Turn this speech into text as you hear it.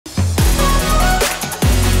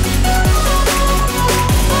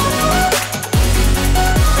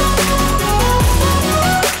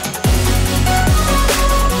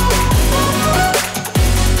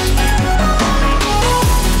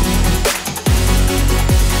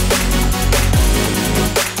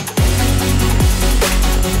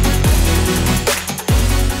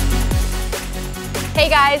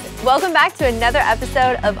Welcome back to another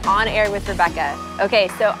episode of On Air with Rebecca. Okay,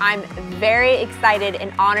 so I'm very excited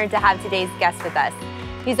and honored to have today's guest with us.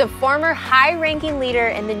 He's a former high-ranking leader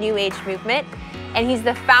in the New Age movement, and he's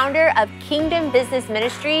the founder of Kingdom Business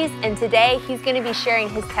Ministries, and today he's going to be sharing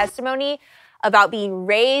his testimony about being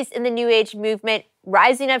raised in the New Age movement,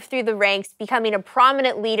 rising up through the ranks, becoming a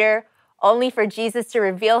prominent leader, only for Jesus to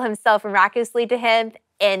reveal himself miraculously to him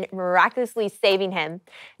and miraculously saving him.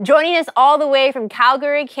 Joining us all the way from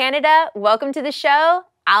Calgary, Canada, welcome to the show,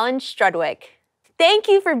 Alan Strudwick. Thank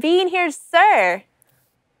you for being here, sir.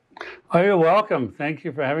 Oh, you're welcome. Thank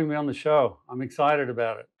you for having me on the show. I'm excited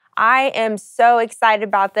about it. I am so excited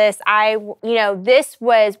about this.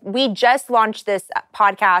 We just launched this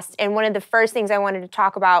podcast, and one of the first things I wanted to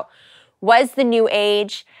talk about was the New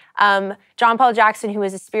Age. John Paul Jackson, who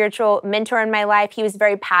was a spiritual mentor in my life, he was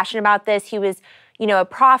very passionate about this. He was, a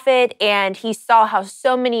prophet, and he saw how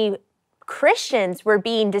so many Christians were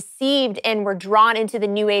being deceived and were drawn into the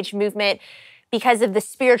New Age movement because of the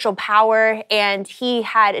spiritual power. And he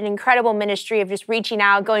had an incredible ministry of just reaching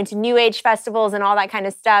out, going to New Age festivals and all that kind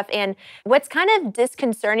of stuff. And what's kind of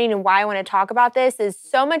disconcerting and why I want to talk about this is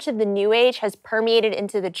so much of the New Age has permeated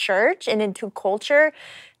into the church and into culture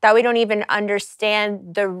that we don't even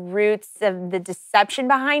understand the roots of the deception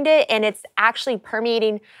behind it. And it's actually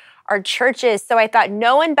permeating our churches. So I thought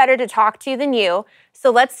no one better to talk to than you. So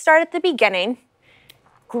let's start at the beginning.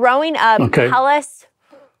 Growing up, Okay. Tell us,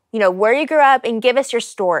 where you grew up and give us your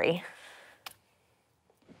story.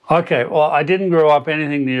 Okay, well, I didn't grow up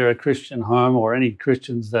anything near a Christian home or any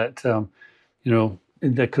Christians that,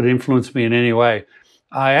 that could influence me in any way.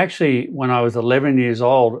 I actually, when I was 11 years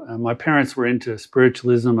old, my parents were into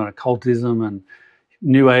spiritualism and occultism and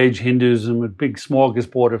New Age Hinduism, a big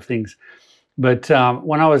smorgasbord of things. But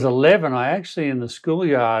when I was 11, I actually in the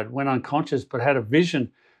schoolyard went unconscious, but had a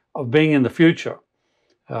vision of being in the future,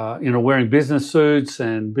 wearing business suits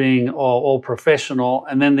and being all professional.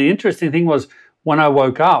 And then the interesting thing was when I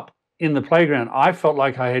woke up in the playground, I felt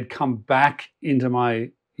like I had come back into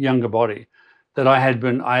my younger body, that I had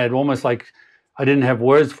almost like, I didn't have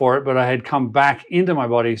words for it, but I had come back into my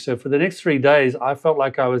body. So for the next 3 days, I felt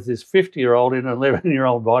like I was this 50-year-old in an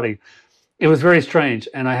 11-year-old body. It was very strange,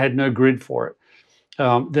 and I had no grid for it.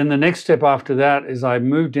 Then the next step after that is I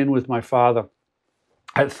moved in with my father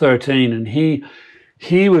at 13, and he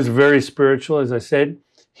was very spiritual, as I said.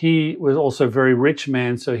 He was also a very rich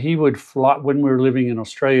man, so he would fly, when we were living in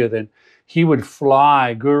Australia then, he would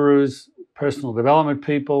fly gurus, personal development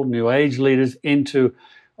people, New Age leaders into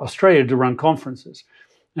Australia to run conferences.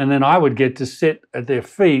 And then I would get to sit at their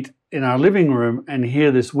feet in our living room and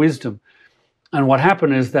hear this wisdom. And what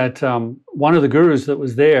happened is that one of the gurus that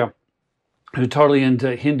was there, who totally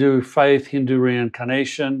into Hindu faith, Hindu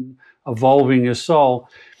reincarnation, evolving your soul,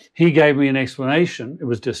 he gave me an explanation. It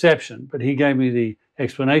was deception, but he gave me the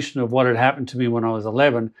explanation of what had happened to me when I was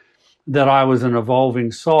 11, that I was an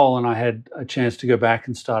evolving soul and I had a chance to go back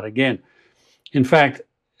and start again. In fact,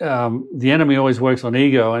 the enemy always works on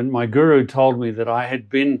ego, and my guru told me that I had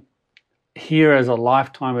been here as a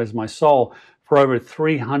lifetime as my soul for over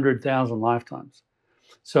 300,000 lifetimes.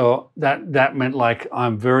 So that meant like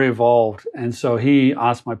I'm very evolved. And so he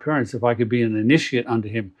asked my parents if I could be an initiate under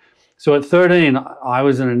him. So at 13, I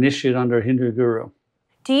was an initiate under a Hindu guru.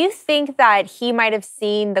 Do you think that he might have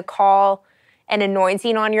seen the call and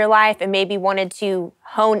anointing on your life and maybe wanted to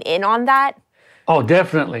hone in on that? Oh,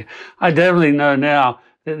 definitely. I definitely know now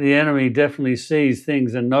that the enemy definitely sees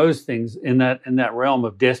things and knows things in that realm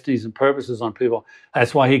of destinies and purposes on people.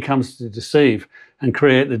 That's why he comes to deceive and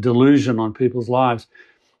create the delusion on people's lives.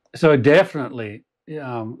 So definitely,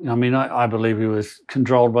 I believe he was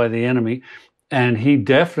controlled by the enemy, and he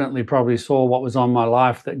definitely probably saw what was on my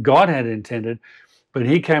life that God had intended, but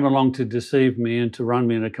he came along to deceive me and to run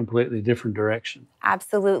me in a completely different direction.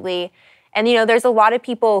 Absolutely. And, there's a lot of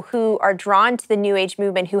people who are drawn to the New Age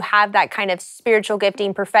movement who have that kind of spiritual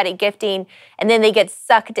gifting, prophetic gifting, and then they get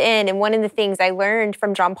sucked in. And one of the things I learned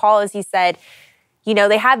from John Paul is he said,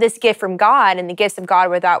 they have this gift from God and the gifts of God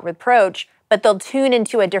without reproach, but they'll tune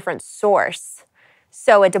into a different source,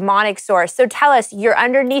 so a demonic source. So tell us, you're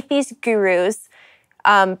underneath these gurus,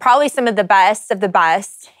 probably some of the best,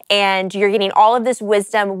 and you're getting all of this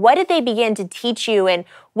wisdom. What did they begin to teach you, and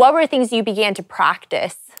what were things you began to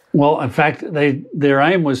practice? Well, in fact, their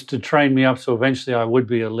aim was to train me up so eventually I would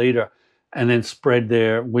be a leader and then spread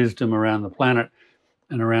their wisdom around the planet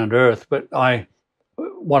and around Earth. But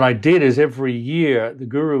what I did is every year the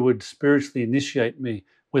guru would spiritually initiate me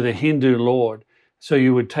with a Hindu lord. So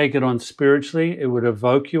you would take it on spiritually, it would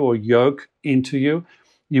evoke you or yoke into you.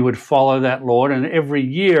 You would follow that lord. And every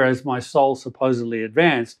year as my soul supposedly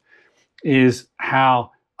advanced is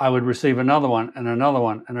how I would receive another one and another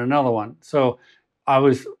one and another one. So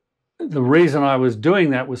the reason I was doing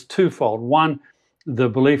that was twofold. One, the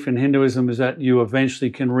belief in Hinduism is that you eventually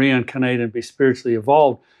can reincarnate and be spiritually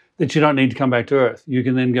evolved, that you don't need to come back to earth. You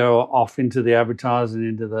can then go off into the avatars and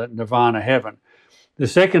into the nirvana heaven. The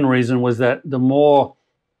second reason was that the more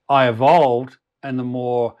I evolved and the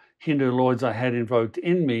more Hindu lords I had invoked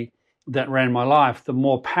in me that ran my life, the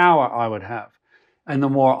more power I would have. And the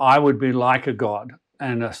more I would be like a god,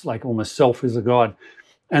 and like almost self as a god,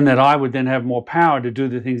 and that I would then have more power to do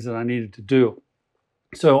the things that I needed to do.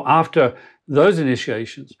 So after those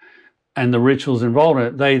initiations and the rituals involved in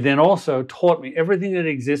it, they then also taught me everything that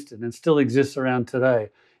existed and still exists around today.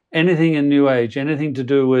 Anything in New Age, anything to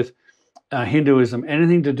do with Hinduism,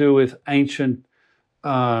 anything to do with ancient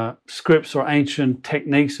scripts or ancient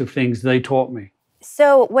techniques of things, they taught me.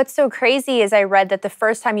 So what's so crazy is I read that the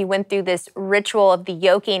first time you went through this ritual of the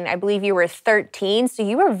yoking, I believe you were 13, so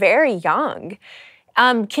you were very young.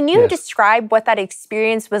 Can you describe what that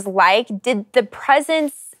experience was like? Did the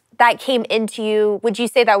presence that came into you, would you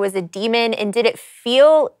say that was a demon? And did it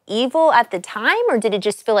feel evil at the time, or did it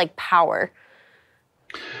just feel like power?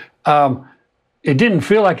 It didn't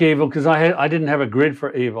feel like evil because I didn't have a grid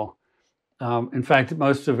for evil. In fact,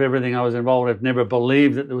 most of everything I was involved with, I've never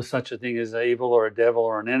believed that there was such a thing as an evil or a devil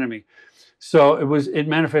or an enemy. So it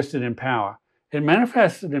manifested in power. It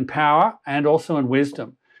manifested in power and also in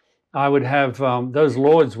wisdom. I would have, those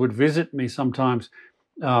lords would visit me sometimes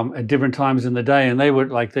at different times in the day, and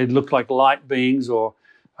they'd look like light beings or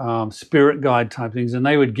spirit guide type things, and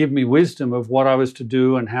they would give me wisdom of what I was to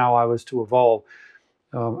do and how I was to evolve.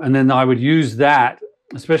 And then I would use that,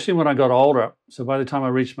 especially when I got older. So by the time I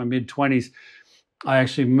reached my mid-20s, I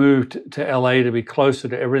actually moved to LA to be closer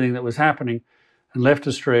to everything that was happening and left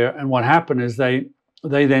Australia. And what happened is they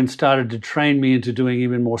then started to train me into doing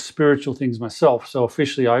even more spiritual things myself. So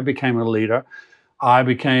officially I became a leader. I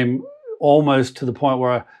became almost to the point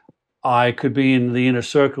where I could be in the inner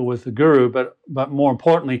circle with the guru, but more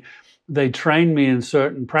importantly, they trained me in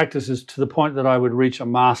certain practices to the point that I would reach a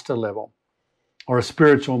master level or a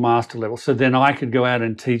spiritual master level. So then I could go out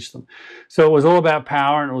and teach them. So it was all about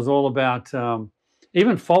power, and it was all about,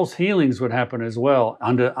 even false healings would happen as well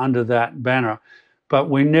under that banner. But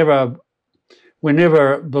we never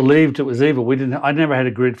believed it was evil. I never had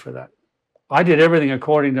a grid for that. I did everything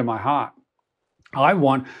according to my heart.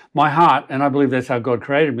 My heart, and I believe that's how God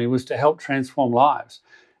created me, was to help transform lives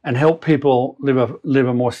and help people live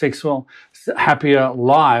a more sexual, happier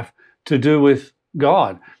life to do with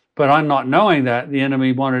God. But I'm not knowing that the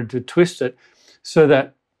enemy wanted to twist it so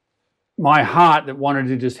that my heart that wanted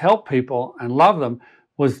to just help people and love them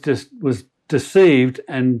was deceived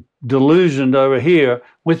and delusioned over here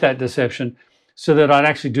with that deception, so that I'd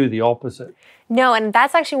actually do the opposite. No, and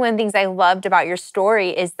that's actually one of the things I loved about your story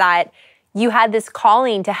is that you had this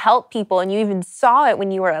calling to help people, and you even saw it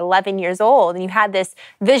when you were 11 years old, and you had this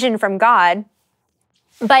vision from God,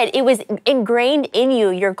 but it was ingrained in you,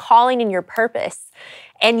 your calling and your purpose.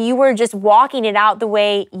 And you were just walking it out the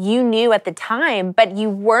way you knew at the time, but you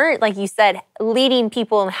weren't, like you said, leading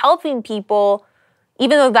people and helping people,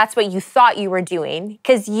 even though that's what you thought you were doing,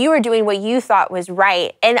 because you were doing what you thought was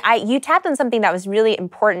right. And you tapped on something that was really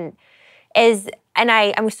important,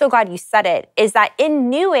 I'm so glad you said it, is that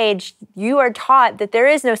in New Age, you are taught that there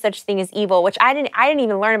is no such thing as evil, which I didn't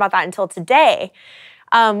even learn about that until today,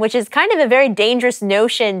 which is kind of a very dangerous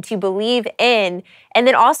notion to believe in. And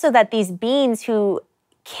then also that these beings who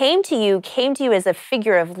came to you as a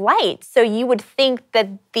figure of light. So you would think that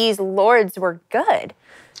these lords were good.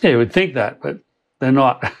 Yeah, you would think that, but they're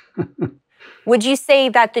not. Would you say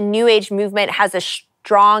that the New Age movement has a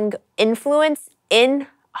strong influence in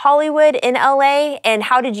Hollywood, in LA? And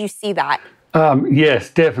how did you see that?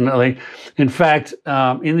 Yes, definitely. In fact,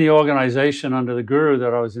 in the organization under the guru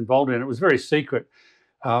that I was involved in, it was very secret.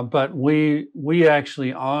 But we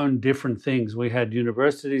actually owned different things. We had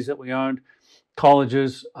universities that we owned,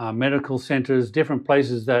 colleges, medical centers, different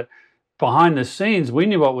places that behind the scenes, we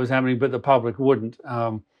knew what was happening, but the public wouldn't.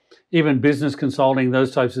 Even business consulting,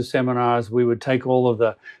 those types of seminars, we would take all of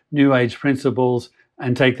the New Age principles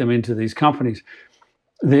and take them into these companies.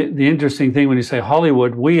 The interesting thing when you say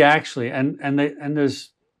Hollywood, we actually, and there's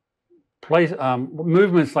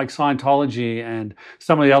movements like Scientology and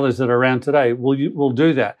some of the others that are around today will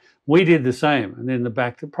do that. We did the same. And then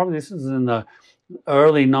this is in the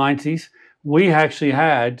early 90s, we actually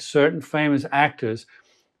had certain famous actors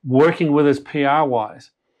working with us PR-wise,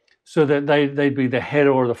 so that they'd be the head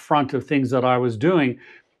or the front of things that I was doing.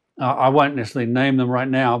 I won't necessarily name them right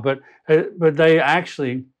now, but they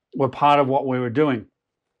actually were part of what we were doing.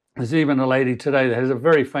 There's even a lady today that has a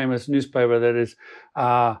very famous newspaper that is,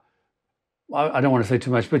 I don't want to say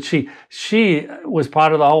too much, but she was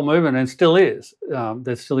part of the whole movement and still is,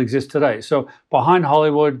 that still exists today. So behind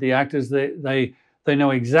Hollywood, the actors, they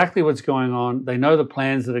know exactly what's going on. They know the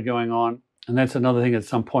plans that are going on. And that's another thing at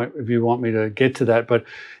some point, if you want me to get to that. But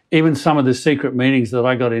even some of the secret meetings that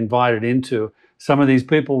I got invited into, some of these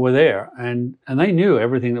people were there and they knew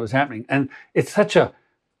everything that was happening. And it's such a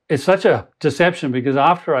deception, because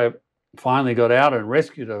after I finally got out and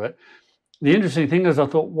rescued of it, the interesting thing is I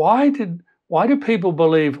thought, why do people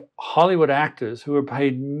believe Hollywood actors who are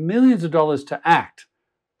paid millions of dollars to act?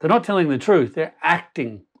 They're not telling the truth, they're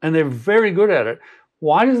acting, and they're very good at it.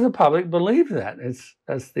 Why does the public believe that?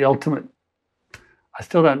 That's the ultimate. I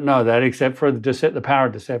still don't know that, except for the power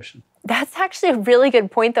of deception. That's actually a really good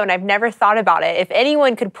point, though, and I've never thought about it. If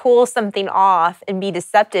anyone could pull something off and be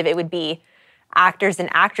deceptive, it would be actors and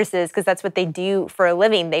actresses, because that's what they do for a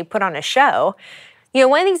living. They put on a show. You know,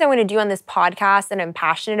 one of the things I want to do on this podcast and I'm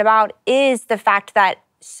passionate about is the fact that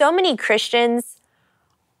so many Christians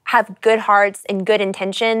have good hearts and good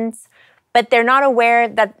intentions, but they're not aware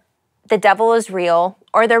that the devil is real,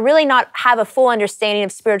 or they're really not have a full understanding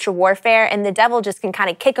of spiritual warfare, and the devil just can kind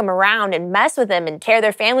of kick them around and mess with them and tear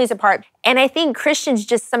their families apart. And I think Christians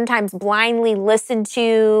just sometimes blindly listen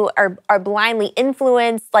to or are blindly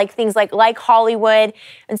influenced, like things like Hollywood.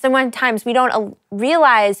 And sometimes we don't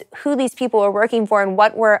realize who these people are working for and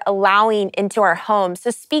what we're allowing into our homes. So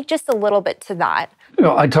speak just a little bit to that. You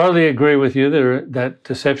know, I totally agree with you that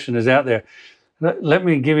deception is out there. Let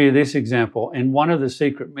me give you this example. In one of the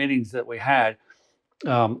secret meetings that we had,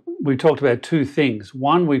 we talked about two things.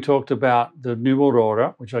 One, we talked about the New World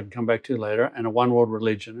Order, which I can come back to later, and a one world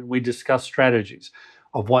religion. And we discussed strategies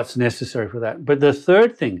of what's necessary for that. But the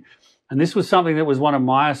third thing, and this was something that was one of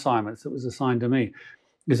my assignments that was assigned to me,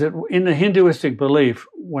 is that in the Hinduistic belief,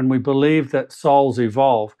 when we believe that souls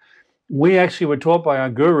evolve, we actually were taught by our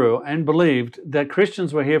guru and believed that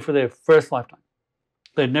Christians were here for their first lifetime.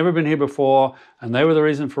 They'd never been here before, and they were the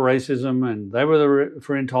reason for racism, and they were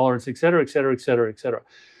for intolerance, et cetera, et cetera, et cetera, et cetera.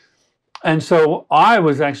 And so I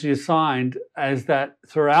was actually assigned as that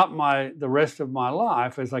throughout the rest of my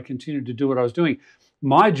life, as I continued to do what I was doing.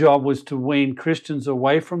 My job was to wean Christians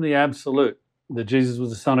away from the absolute, that Jesus was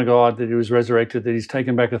the Son of God, that he was resurrected, that he's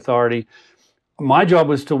taken back authority. My job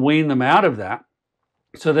was to wean them out of that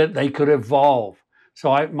so that they could evolve.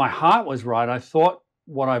 So my heart was right. I thought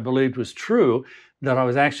what I believed was true, that I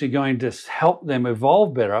was actually going to help them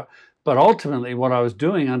evolve better. But ultimately, what I was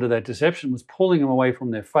doing under that deception was pulling them away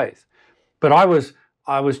from their faith. But I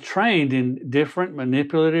was trained in different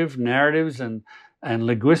manipulative narratives and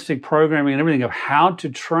linguistic programming and everything of how to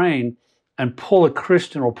train and pull a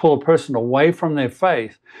Christian or pull a person away from their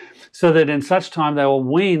faith, so that in such time they will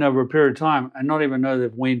wean over a period of time and not even know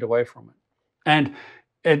they've weaned away from it.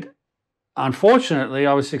 And unfortunately,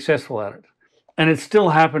 I was successful at it. And it's still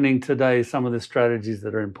happening today, some of the strategies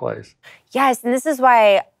that are in place. Yes, and this is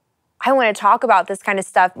why I want to talk about this kind of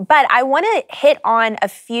stuff. But I want to hit on a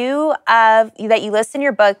few that you list in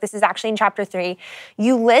your book. This is actually in chapter 3.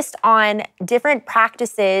 You list on different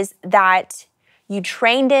practices that you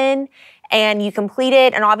trained in and you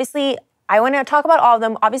completed. And obviously, I want to talk about all of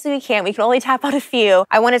them. Obviously, we can't. We can only tap on a few.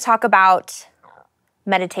 I want to talk about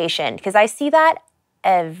meditation, because I see that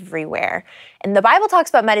everywhere. And the Bible talks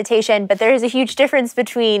about meditation, but there is a huge difference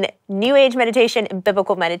between New Age meditation and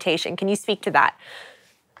biblical meditation. Can you speak to that?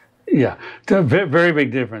 Yeah, it's a very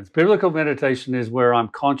big difference. Biblical meditation is where I'm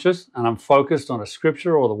conscious and I'm focused on a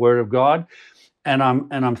scripture or the Word of God, and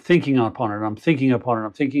I'm thinking upon it. I'm thinking upon it.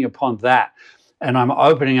 I'm thinking upon that, and I'm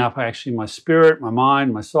opening up actually my spirit, my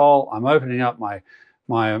mind, my soul. I'm opening up my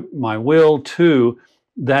will to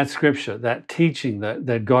that scripture, that teaching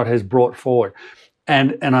that God has brought forward.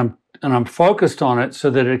 And I'm focused on it so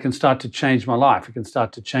that it can start to change my life. It can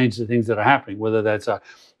start to change the things that are happening, whether that's a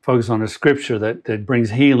focus on a scripture that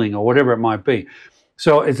brings healing or whatever it might be.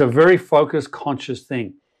 So it's a very focused, conscious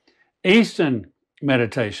thing. Eastern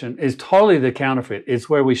meditation is totally the counterfeit. It's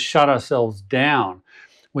where we shut ourselves down.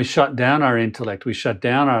 We shut down our intellect. We shut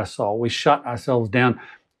down our soul. We shut ourselves down,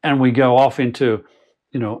 and we go off into,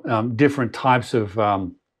 different types of,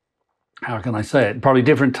 how can I say it? Probably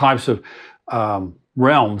different types of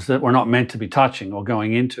realms that we're not meant to be touching or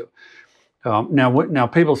going into. Now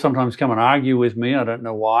people sometimes come and argue with me. I don't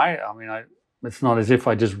know why. I mean, it's not as if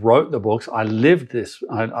I just wrote the books. I lived this.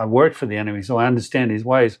 I worked for the enemy, so I understand his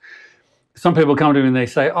ways. Some people come to me and they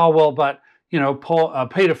say, "Oh, well, but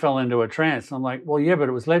Peter fell into a trance." And I'm like, "Well, yeah, but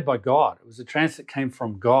it was led by God. It was a trance that came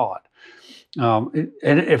from God." And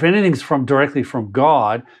if anything's directly from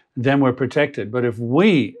God, then we're protected. But if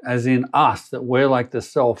we, as in us, that we're like the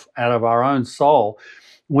self out of our own soul,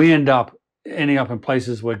 we ending up in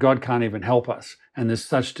places where God can't even help us, and there's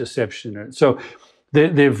such deception in it. So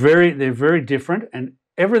they're very different. And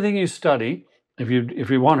everything you study, if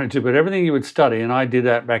you wanted to, but everything you would study, and I did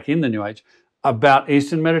that back in the New Age, about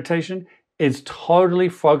Eastern meditation, it's totally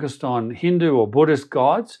focused on Hindu or Buddhist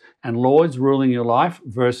gods and lords ruling your life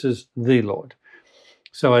versus the Lord.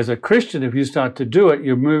 So as a Christian, if you start to do it,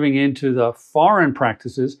 you're moving into the foreign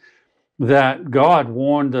practices that God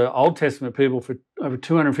warned the Old Testament people for over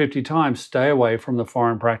 250 times, stay away from the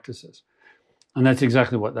foreign practices. And that's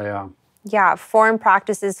exactly what they are. Yeah, foreign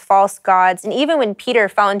practices, false gods. And even when Peter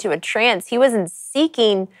fell into a trance, he wasn't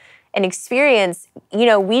seeking an experience. You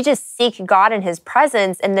know, we just seek God in his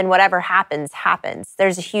presence, and then whatever happens, happens.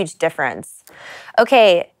 There's a huge difference.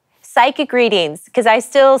 Okay, psychic readings, because I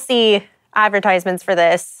still see advertisements for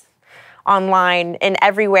this online and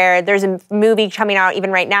everywhere. There's a movie coming out even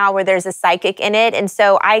right now where there's a psychic in it. And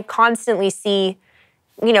so I constantly see,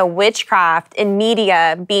 you know, witchcraft in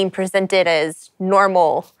media being presented as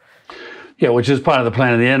normal. Yeah, which is part of the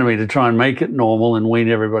plan of the enemy, to try and make it normal and wean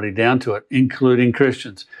everybody down to it, including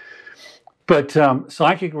Christians. But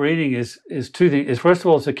psychic reading is two things. First of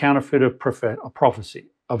all, it's a counterfeit of prophecy,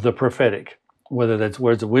 of the prophetic, whether that's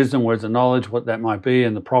words of wisdom, words of knowledge, what that might be,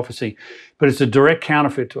 and the prophecy. But it's a direct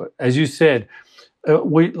counterfeit to it. As you said,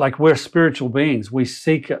 we're spiritual beings. We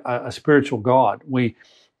seek a spiritual God.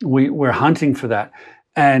 We're hunting for that,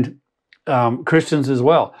 and Christians as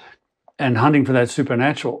well, and hunting for that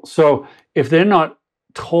supernatural. So if they're not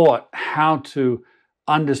taught how to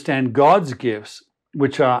understand God's gifts,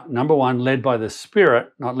 which are, number one, led by the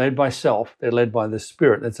Spirit, not led by self, they're led by the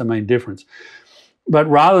Spirit. That's the main difference. But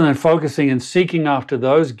rather than focusing and seeking after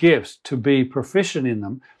those gifts to be proficient in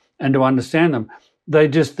them and to understand them, they're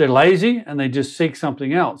lazy and they just seek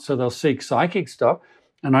something else. So they'll seek psychic stuff.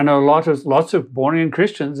 And I know lots of born-again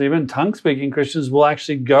Christians, even tongue-speaking Christians, will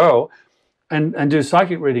actually go and do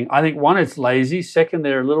psychic reading. I think, one, it's lazy. Second,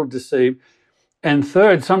 they're a little deceived. And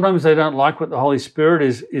third, sometimes they don't like what the Holy Spirit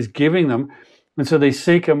is giving them. And so they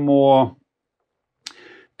seek it's more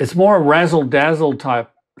a razzle-dazzle type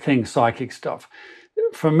thing, psychic stuff.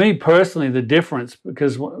 For me personally, the difference,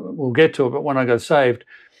 because we'll get to it, but when I got saved,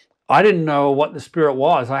 I didn't know what the Spirit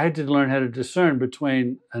was. I had to learn how to discern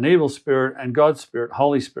between an evil spirit and God's Spirit,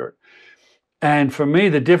 Holy Spirit. And for me,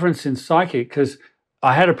 the difference in psychic, because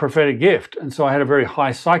I had a prophetic gift, and so I had a very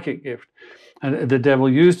high psychic gift, and the devil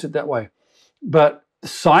used it that way. But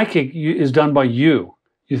psychic is done by you.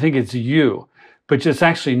 You think it's you, but it's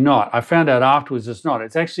actually not. I found out afterwards it's not.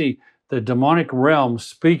 It's actually the demonic realm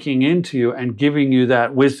speaking into you and giving you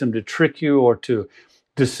that wisdom to trick you or to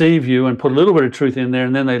deceive you and put a little bit of truth in there,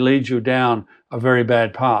 and then they lead you down a very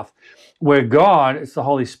bad path. Where God, it's the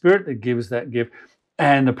Holy Spirit that gives that gift,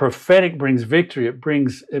 and the prophetic brings victory. It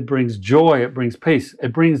brings joy. It brings peace.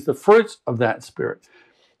 It brings the fruits of that Spirit.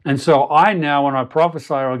 And so I now, when I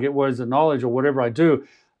prophesy or I get words of knowledge or whatever I do,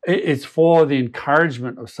 it's for the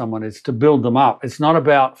encouragement of someone. It's to build them up. It's not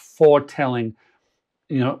about foretelling,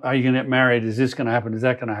 you know, are you going to get married? Is this going to happen? Is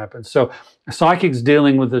that going to happen? So psychic's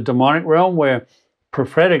dealing with the demonic realm, where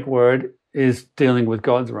prophetic word is dealing with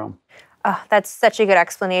God's realm. Oh, that's such a good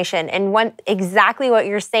explanation. And exactly what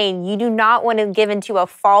you're saying, you do not want to give into a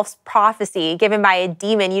false prophecy given by a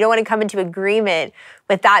demon. You don't want to come into agreement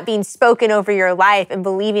with that being spoken over your life and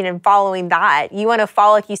believing and following that. You want to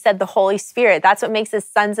follow, like you said, the Holy Spirit. That's what makes us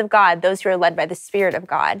sons of God, those who are led by the Spirit of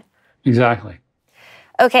God. Exactly.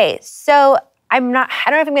 Okay, so I don't know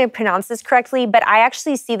if I'm going to pronounce this correctly, but I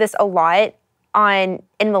actually see this a lot in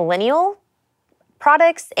millennial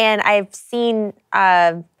products, and I've seen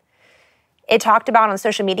it talked about on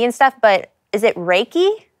social media and stuff, but is it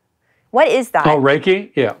Reiki? What is that? Oh,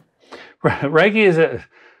 Reiki? Yeah. Reiki is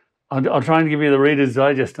I'll try and give you the Reader's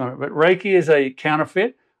Digest on it, but Reiki is a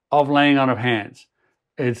counterfeit of laying on of hands.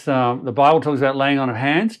 It's the Bible talks about laying on of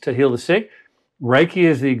hands to heal the sick. Reiki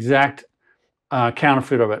is the exact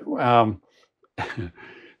counterfeit of it.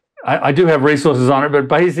 I do have resources on it, but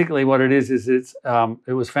basically what it is it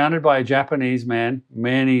was founded by a Japanese man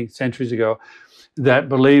many centuries ago that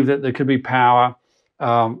believed that there could be power.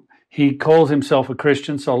 He calls himself a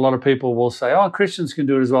Christian, so a lot of people will say, oh, Christians can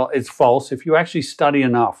do it as well. It's false. If you actually study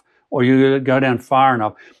enough or you go down far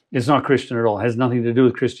enough, it's not Christian at all. It has nothing to do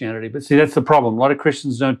with Christianity. But see, that's the problem. A lot of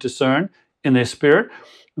Christians don't discern in their spirit.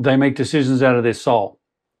 They make decisions out of their soul.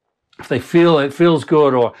 If they feel it feels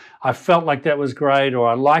good, or I felt like that was great, or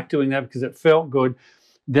I like doing that because it felt good,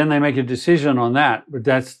 then they make a decision on that. But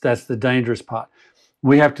that's the dangerous part.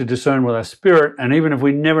 we have to discern with our spirit. And even if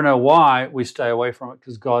we never know why, we stay away from it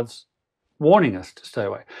because God's warning us to stay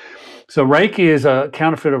away. So Reiki is a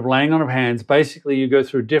counterfeit of laying on of hands. Basically, you go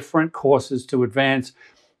through different courses to advance.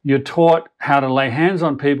 You're taught how to lay hands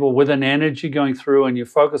on people with an energy going through, and you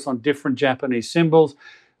focus on different Japanese symbols,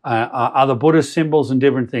 other Buddhist symbols, and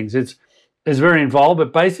different things. It's very involved,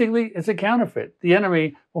 but basically it's a counterfeit. The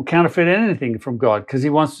enemy will counterfeit anything from God because he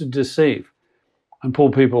wants to deceive and pull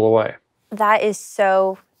people away. That is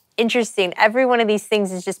so interesting. Every one of these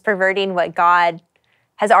things is just perverting what God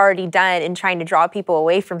has already done and trying to draw people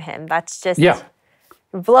away from him. That's just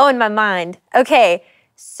blowing my mind. Okay,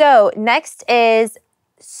 so next is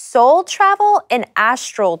soul travel and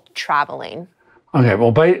astral traveling. Okay,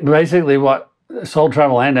 well, basically what soul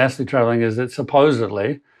travel and astral traveling is that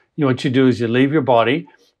supposedly what you do is you leave your body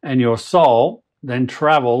and your soul then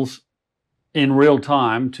travels in real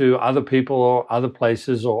time to other people or other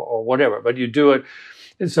places or whatever. But you do it,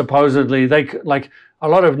 supposedly, like a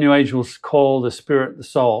lot of New Age will call the spirit the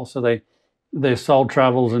soul. So their soul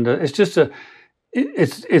travels into, it's just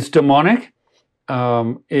it's demonic.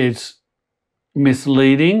 It's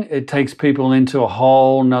misleading. It takes people into a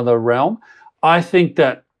whole nother realm. I think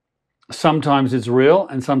that sometimes it's real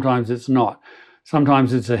and sometimes it's not.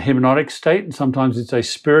 Sometimes it's a hypnotic state and sometimes it's a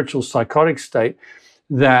spiritual psychotic state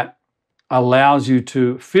that allows you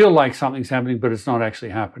to feel like something's happening, but it's not actually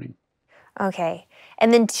happening. Okay.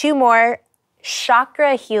 And then two more,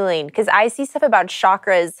 chakra healing, because I see stuff about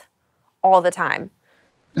chakras all the time.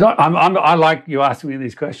 So I like you asking me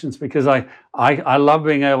these questions because I love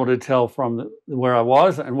being able to tell from where I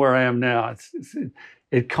was and where I am now.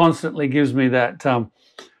 It constantly gives me that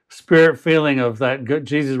spirit feeling of that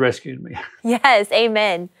Jesus rescued me. Yes,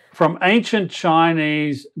 amen. From ancient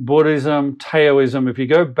Chinese, Buddhism, Taoism, if you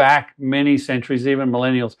go back many centuries, even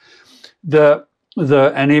millennials,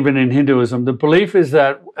 and even in Hinduism, the belief is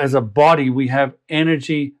that as a body we have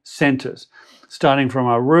energy centers, starting from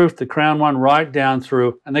our roof, the crown one, right down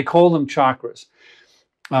through, and they call them chakras.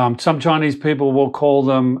 Some Chinese people will call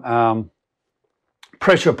them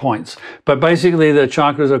pressure points, but basically the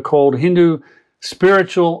chakras are called Hindu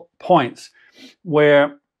spiritual points,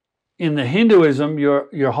 where in the Hinduism,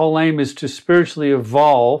 your whole aim is to spiritually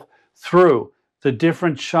evolve through the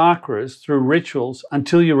different chakras, through rituals,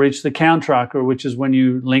 until you reach the crown chakra, which is when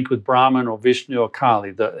you link with Brahman or Vishnu or Kali,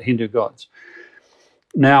 the Hindu gods.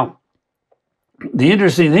 Now, the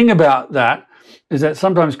interesting thing about that is that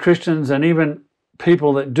sometimes Christians and even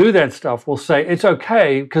people that do that stuff will say, it's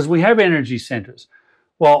okay because we have energy centers.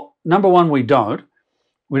 Well, number one, we don't.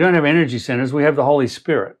 We don't have energy centers. We have the Holy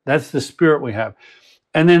Spirit. That's the spirit we have.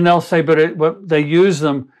 And then they'll say, but they use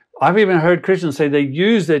them. I've even heard Christians say they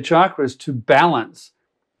use their chakras to balance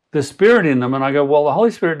the spirit in them. And I go, well, the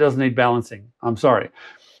Holy Spirit doesn't need balancing. I'm sorry.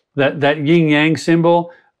 That yin-yang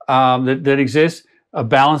symbol that exists, a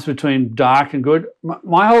balance between dark and good.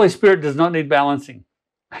 My Holy Spirit does not need balancing.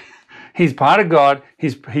 He's part of God.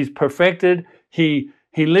 He's perfected. He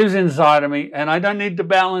lives inside of me, and I don't need to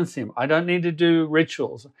balance him. I don't need to do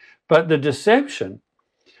rituals. But the deception,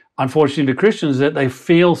 unfortunately, to Christians, is that they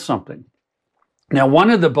feel something. Now, one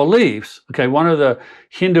of the beliefs, one of the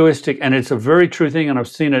Hinduistic, and it's a very true thing, and I've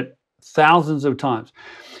seen it thousands of times,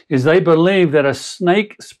 is they believe that a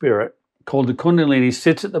snake spirit called the Kundalini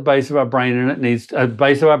sits at the base of our brain and it needs at the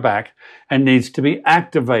base of our back and needs to be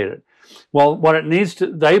activated. Well,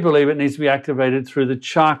 they believe it needs to be activated through the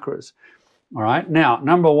chakras. All right. Now,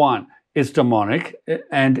 number one, it's demonic,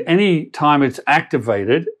 and any time it's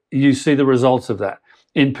activated, you see the results of that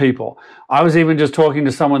in people. I was even just talking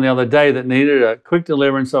to someone the other day that needed a quick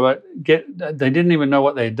deliverance of it. They didn't even know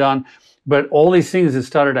what they had done, but all these things had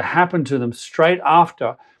started to happen to them straight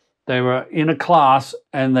after they were in a class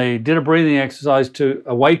and they did a breathing exercise to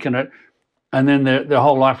awaken it, and then their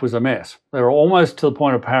whole life was a mess. They were almost to the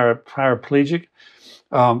point of paraplegic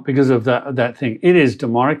because of that thing. It is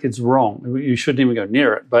demonic. It's wrong. You shouldn't even go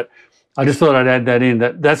near it. But I just thought I'd add that in.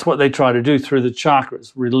 That's what they try to do through the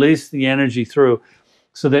chakras, release the energy through,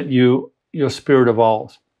 so that your spirit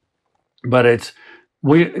evolves. But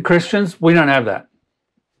we Christians, we don't have that.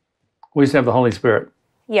 We just have the Holy Spirit.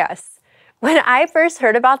 Yes. When I first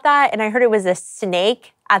heard about that, and I heard it was a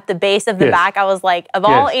snake at the base of the back, I was like, of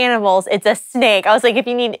all animals, it's a snake. I was like, if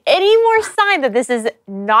you need any more sign that this is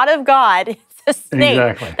not of God, it's a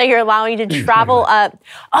snake that you're allowing to travel up.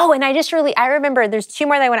 Oh, and I remember there's two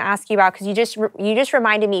more that I want to ask you about, because you just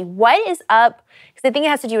reminded me, what is up, because I think it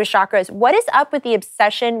has to do with chakras, what is up with the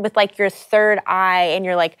obsession with like your third eye and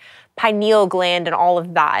your like pineal gland and all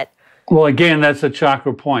of that? Well, again, that's a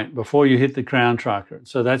chakra point before you hit the crown chakra.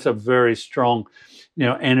 So that's a very strong,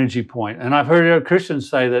 energy point. And I've heard Christians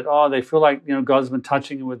say that, oh, they feel like, God's been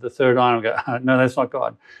touching them with the third eye. And I go, no, that's not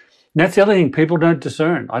God. And that's the other thing, people don't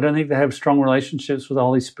discern. I don't think they have strong relationships with the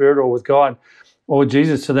Holy Spirit or with God or with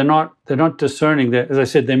Jesus. So they're not discerning. As I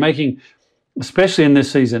said, they're making, especially in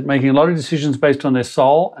this season, making a lot of decisions based on their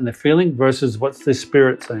soul and their feeling versus what's their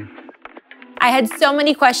spirit saying. I had so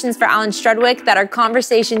many questions for Alan Strudwick that our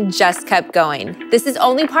conversation just kept going. This is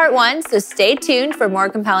only part 1, so stay tuned for more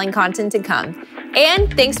compelling content to come.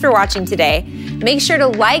 And thanks for watching today. Make sure to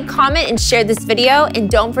like, comment, and share this video, and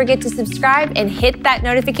don't forget to subscribe and hit that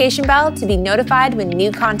notification bell to be notified when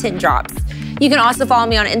new content drops. You can also follow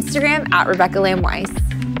me on Instagram at Lamb Weiss.